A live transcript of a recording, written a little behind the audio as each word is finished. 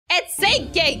It's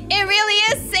sinking. It really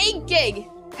is sinking.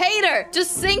 Hater,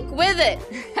 just sink with it.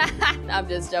 I'm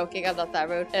just joking. I'm not that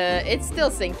rude. It's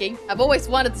still sinking. I've always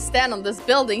wanted to stand on this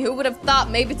building. Who would have thought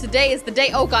maybe today is the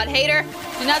day? Oh, God, hater.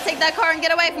 Do not take that car and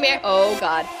get away from here. Oh,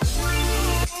 God.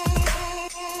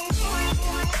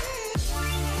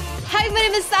 Hi, my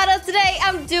name is Sanna. Today,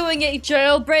 I'm doing a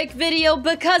jailbreak video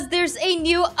because there's a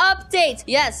new update.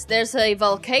 Yes, there's a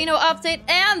volcano update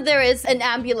and there is an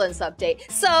ambulance update.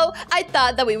 So, I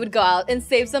thought that we would go out and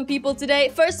save some people today.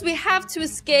 First, we have to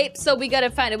escape, so we gotta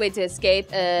find a way to escape.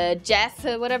 Jeff,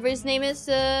 whatever his name is,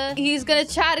 he's gonna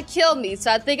try to kill me, so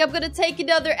I think I'm gonna take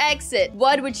another exit.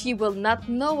 One which he will not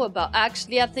know about.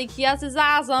 Actually, I think he has his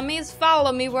eyes on me. He's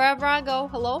following me wherever I go.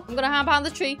 Hello? I'm gonna hide behind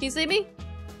the tree. Can you see me?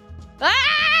 Ah!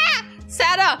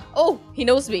 Sanna! Oh, he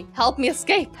knows me. Help me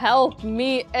escape. Help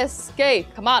me escape.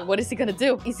 Come on, what is he gonna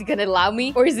do? Is he gonna allow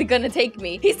me or is he gonna take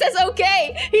me? He says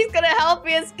okay. He's gonna help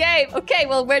me escape. Okay,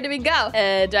 well, where do we go?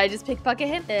 Do I just pickpocket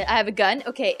him? I have a gun.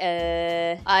 Okay,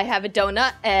 I have a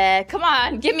donut. Come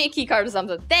on, give me a key card or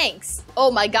something. Thanks.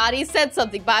 Oh my God, he said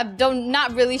something, but I'm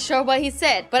not really sure what he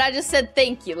said. But I just said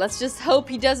thank you. Let's just hope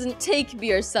he doesn't take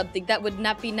me or something. That would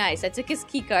not be nice. I took his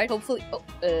key card. Hopefully.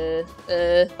 Oh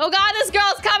God, this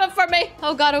girl's coming for me.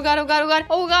 Oh God, oh God, oh God, oh God.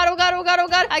 Oh God, oh God, oh God, oh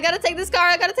God. I gotta take this car.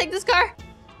 I gotta take this car.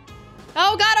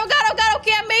 Oh God, oh God, oh God.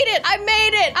 Okay, I made it. I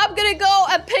made it. I'm gonna go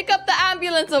and pick up the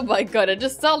ambulance. Oh my God, I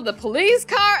just saw the police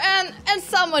car and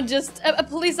someone just, a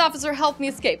police officer helped me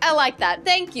escape. I like that.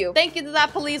 Thank you. Thank you to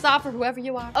that police officer, whoever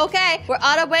you are. Okay, we're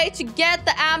on our way to get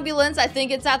the ambulance. I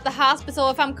think it's at the hospital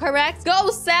if I'm correct. Go,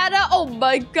 Sanna. Oh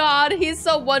my God, he's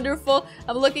so wonderful.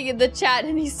 I'm looking at the chat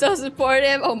and he's so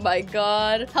supportive. Oh my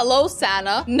God. Hello,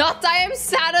 Sanna. Not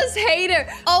IamSanna's hater.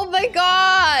 Oh my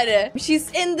God. She's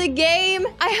in the game.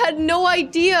 I had no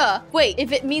idea. Wait,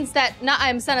 if it means that not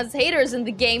IamSanna's hater is in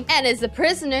the game and is a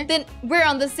prisoner, then we're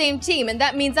on the same team and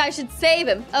that means I should save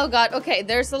him. Oh God, okay,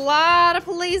 there's a lot of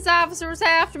police officers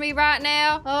after me right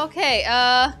now. Okay,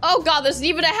 oh God, there's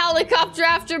even a helicopter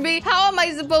after me. How am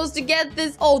I supposed to get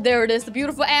this? Oh, there it is, the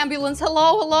beautiful ambulance.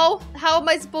 Hello, hello? How am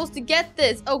I supposed to get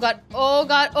this? Oh God, oh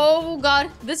God, oh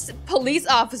God. This police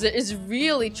officer is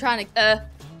really trying to,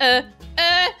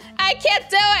 I can't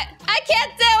do it. I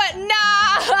can't do it. No.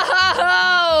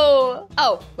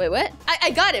 Oh, wait, what?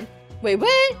 I got him. Wait,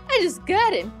 what? I just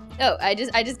got him. Oh, I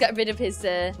just got rid of his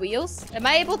wheels. Am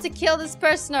I able to kill this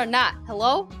person or not?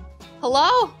 Hello?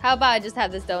 Hello? How about I just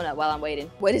have this donut while I'm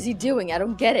waiting? What is he doing? I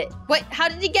don't get it. Wait, how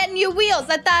did he get new wheels?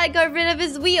 I thought I got rid of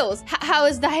his wheels. How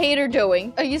is the hater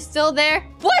doing? Are you still there?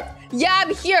 What? Yeah,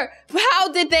 I'm here. How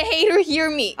did the hater hear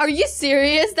me? Are you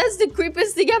serious? That's the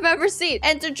creepiest thing I've ever seen.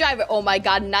 Enter driver. Oh my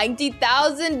God,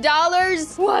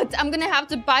 $90,000? What? I'm gonna have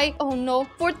to buy, oh no,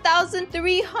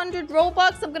 4,300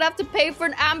 Robux. I'm gonna have to pay for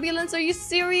an ambulance. Are you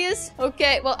serious?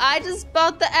 Okay, well, I just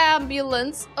bought the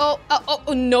ambulance. Oh,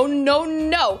 no, no,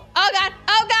 no. Oh God,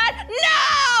 oh God,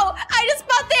 no! I just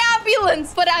bought the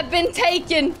ambulance, but I've been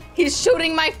taken. He's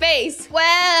shooting my face.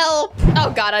 Well,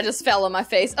 oh God, I just fell on my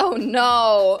face. Oh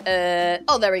no.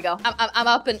 Oh, there we go. I'm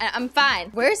up and I'm fine.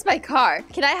 Where's my car?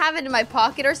 Can I have it in my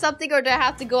pocket or something, or do I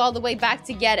have to go all the way back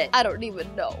to get it? I don't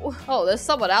even know. Oh, there's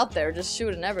someone out there just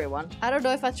shooting everyone. I don't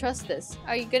know if I trust this.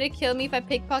 Are you gonna kill me if I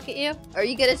pickpocket you? Are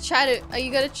you gonna try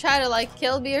to like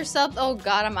kill me or something? Oh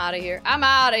God, I'm out of here. I'm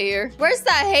out of here. Where's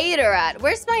that hater at?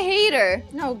 Where's my hater?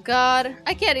 Oh God,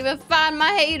 I can't even find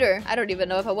my hater. I don't even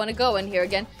know if I want to go in here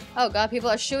again. Oh God, people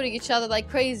are shooting each other like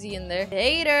crazy in there.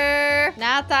 Hater.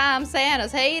 Not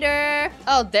IamSanna's hater.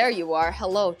 Oh, there you are.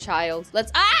 Hello, child.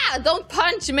 Let's... Ah! Don't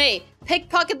punch me!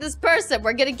 Pickpocket this person.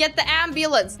 We're gonna get the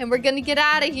ambulance and we're gonna get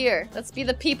out of here. Let's be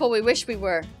the people we wish we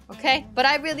were. Okay? But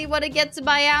I really want to get to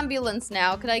my ambulance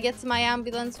now. Could I get to my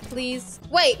ambulance, please?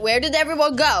 Wait, where did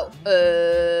everyone go?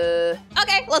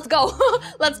 Okay, let's go.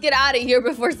 Let's get out of here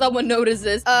before someone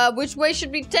notices. Which way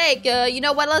should we take? You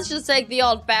know what? Let's just take the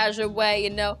old-fashioned way,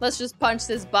 you know? Let's just punch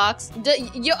this box.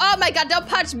 Oh my God, don't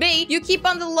punch me. You keep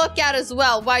on the lookout as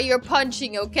well while you're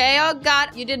punching, okay? Oh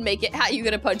God, you didn't make it. How you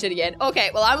gonna punch it again? Okay,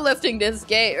 well, I'm lifting this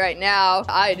gate right now.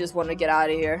 I just want to get out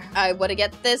of here. I want to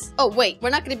get this. Oh, wait. We're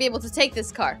not going to be able to take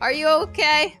this car. Are you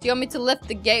okay? Do you want me to lift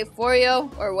the gate for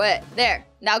you? Or what? There.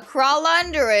 Now crawl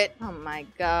under it. Oh my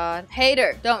God.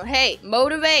 Hater, don't hate.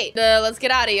 Motivate. Let's get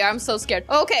out of here. I'm so scared.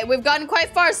 Okay, we've gotten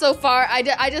quite far so far.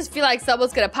 I just feel like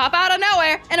someone's gonna pop out of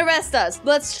nowhere and arrest us.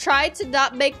 Let's try to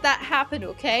not make that happen,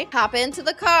 okay? Hop into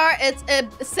the car.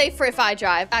 It's safer if I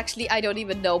drive. Actually, I don't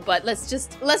even know, but let's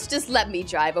just let me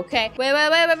drive, okay? Wait,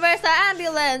 where's the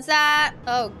ambulance at?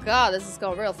 Oh God, this is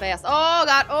going real fast. Oh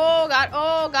God, oh God,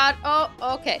 oh God,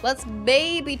 oh, okay. Let's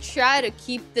maybe try to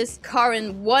keep this car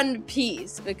in one piece.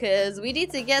 place because we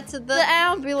need to get to the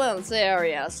ambulance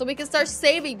area so we can start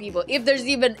saving people. If there's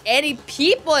even any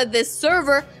people in this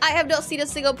server, I have not seen a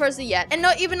single person yet. And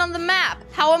not even on the map.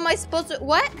 How am I supposed to...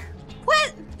 What?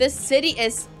 What? This city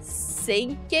is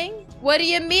sinking? What do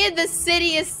you mean the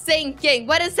city is sinking?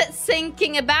 What is it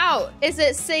sinking about? Is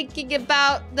it sinking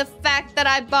about the fact that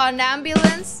I bought an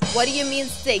ambulance? What do you mean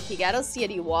sinking? I don't see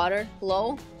any water.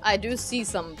 Hello? I do see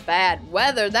some bad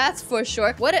weather, that's for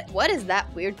sure. What is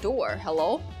that weird door?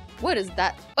 Hello? What is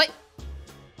that? Wait.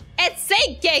 It's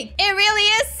sinking! It really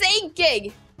is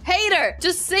sinking! Hater,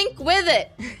 just sink with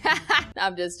it.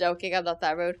 I'm just joking. I'm not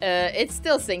that rude. It's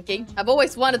still sinking. I've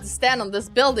always wanted to stand on this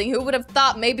building. Who would have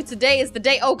thought maybe today is the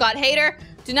day? Oh God, hater.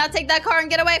 Do not take that car and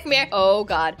get away from here. Oh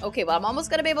God. Okay, well, I'm almost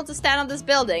gonna be able to stand on this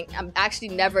building. I'm actually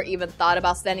never even thought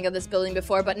about standing on this building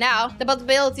before, but now the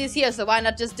possibility is here, so why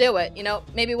not just do it? You know,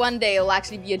 maybe one day it'll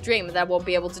actually be a dream that I won't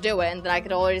be able to do it, and then I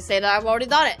could already say that I've already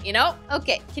done it, you know?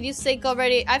 Okay, can you sink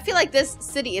already? I feel like this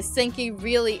city is sinking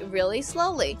really, really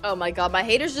slowly. Oh my God, my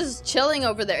hater's just chilling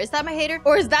over there. Is that my hater?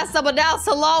 Or is that someone else?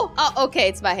 Hello? Oh, okay,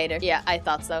 it's my hater. Yeah, I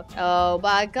thought so. Oh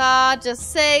my God,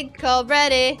 just sink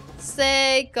already.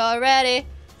 Sink already.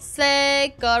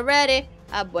 Sink already.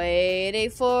 I'm waiting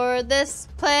for this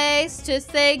place to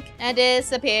sink and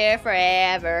disappear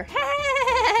forever.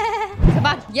 Come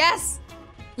on. Yes.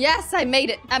 Yes, I made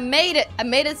it. I made it. I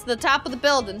made it to the top of the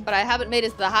building, but I haven't made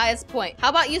it to the highest point. How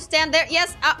about you stand there?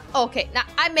 Yes. Okay. Now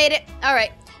I made it. All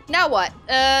right. Now what?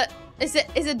 Is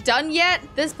it done yet?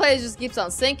 This place just keeps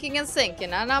on sinking and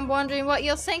sinking, and I'm wondering what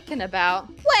you're sinking about.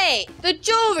 Wait, the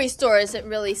jewelry store isn't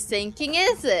really sinking,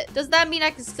 is it? Does that mean I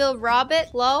can still rob it?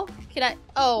 Hello? Can I?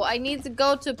 Oh, I need to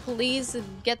go to police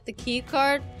and get the key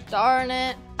card? Darn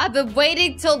it. I've been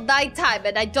waiting till nighttime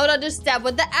and I don't understand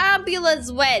where the ambulance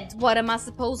went. What am I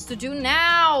supposed to do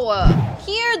now?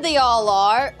 Here they all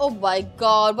are. Oh my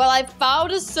God. Well, I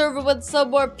found a server with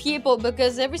some more people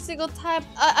because every single time,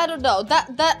 I don't know,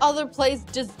 that other place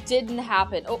just didn't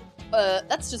happen. Oh,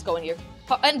 let's just go in here.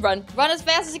 And run. Run as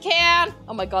fast as you can.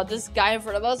 Oh my God, this guy in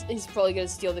front of us, he's probably gonna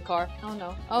steal the car. Oh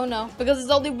no. Oh no. Because there's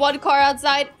only one car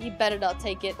outside. He better not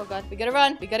take it. Oh God, we gotta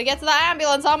run. We gotta get to the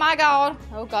ambulance. Oh my God.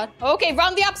 Oh God. Okay,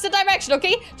 run the opposite direction,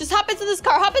 okay? Just hop into this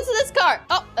car. Hop into this car.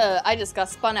 Oh, I just got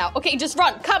spun out. Okay, just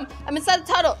run. Come. I'm inside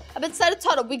the tunnel. I'm inside the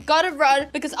tunnel. We gotta run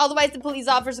because otherwise the police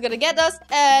officers are gonna get us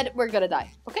and we're gonna die.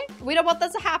 Okay? We don't want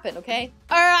that to happen, okay?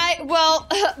 All right, well,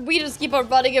 we just keep on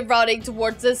running and running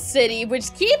towards this city,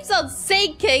 which keeps on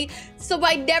sinking, so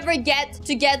I never get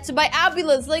to my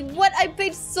ambulance. Like, what? I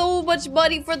paid so much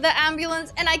money for the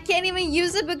ambulance, and I can't even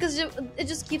use it because it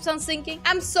just keeps on sinking.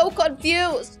 I'm so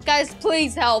confused. Guys,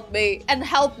 please help me, and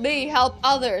help me help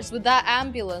others with that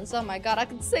ambulance. Oh my God, I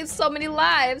can save so many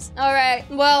lives. All right,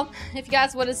 well, if you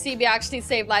guys want to see me actually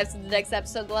save lives in the next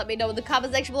episode, let me know in the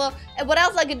comment section below, and what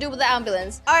else I can do with the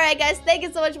ambulance. All right, guys, thank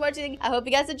you so much for watching. I hope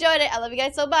you guys enjoyed it. I love you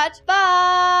guys so much.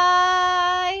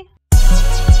 Bye!